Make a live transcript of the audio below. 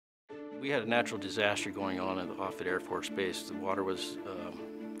We had a natural disaster going on at the Offutt Air Force Base. The water was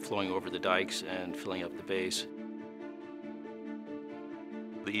flowing over the dikes and filling up the base.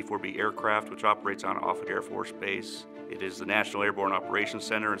 The E-4B aircraft, which operates on Offutt Air Force Base, it is the National Airborne Operations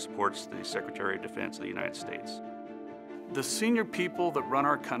Center and supports the Secretary of Defense of the United States. The senior people that run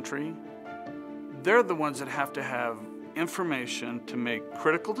our country, they're the ones that have to have information to make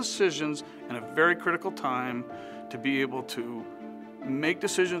critical decisions in a very critical time to be able to make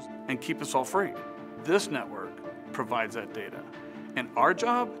decisions and keep us all free. This network provides that data. And our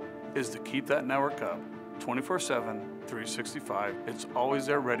job is to keep that network up 24/7, 365. It's always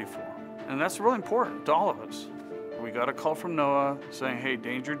there ready for them. And that's really important to all of us. We got a call from NOAA saying, hey,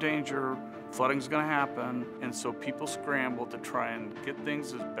 danger, danger, flooding's gonna happen. And so people scrambled to try and get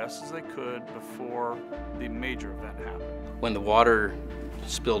things as best as they could before the major event happened. When the water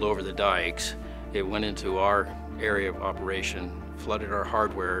spilled over the dikes, it went into our area of operation, flooded our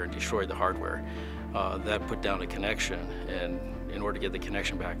hardware and destroyed the hardware. That put down a connection, and in order to get the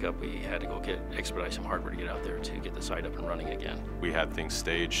connection back up, we had to go expedite some hardware to get out there to get the site up and running again. We had things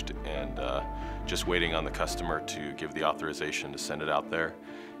staged and just waiting on the customer to give the authorization to send it out there.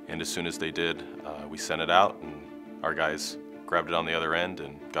 And as soon as they did, we sent it out, and our guys grabbed it on the other end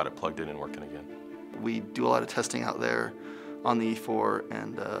and got it plugged in and working again. We do a lot of testing out there on the E4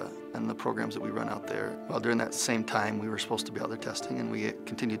 and the programs that we run out there. Well, during that same time, we were supposed to be out there testing, and we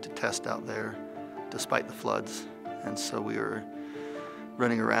continued to test out there despite the floods. And so we were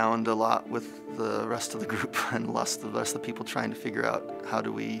running around a lot with the rest of the group and the rest of the people trying to figure out how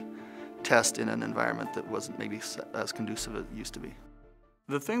do we test in an environment that wasn't maybe as conducive as it used to be.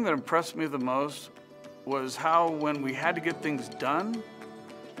 The thing that impressed me the most was how when we had to get things done,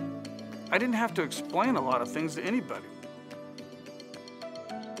 I didn't have to explain a lot of things to anybody.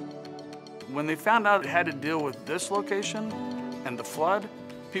 When they found out it had to deal with this location and the flood,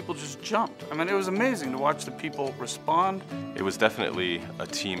 people just jumped. I mean, it was amazing to watch the people respond. It was definitely a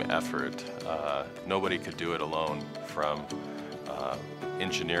team effort. Nobody could do it alone, from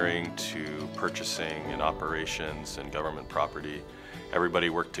engineering to purchasing and operations and government property. Everybody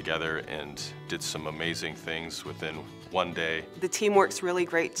worked together and did some amazing things within one day. The team works really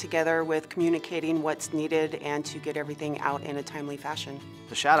great together with communicating what's needed and to get everything out in a timely fashion.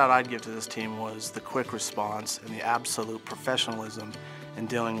 The shout out I'd give to this team was the quick response and the absolute professionalism in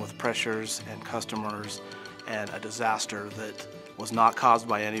dealing with pressures and customers and a disaster that was not caused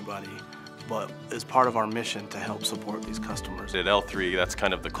by anybody, but is part of our mission to help support these customers. At L3, that's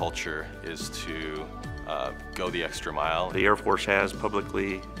kind of the culture, is to go the extra mile. The Air Force has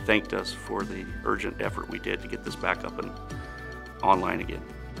publicly thanked us for the urgent effort we did to get this back up and online again.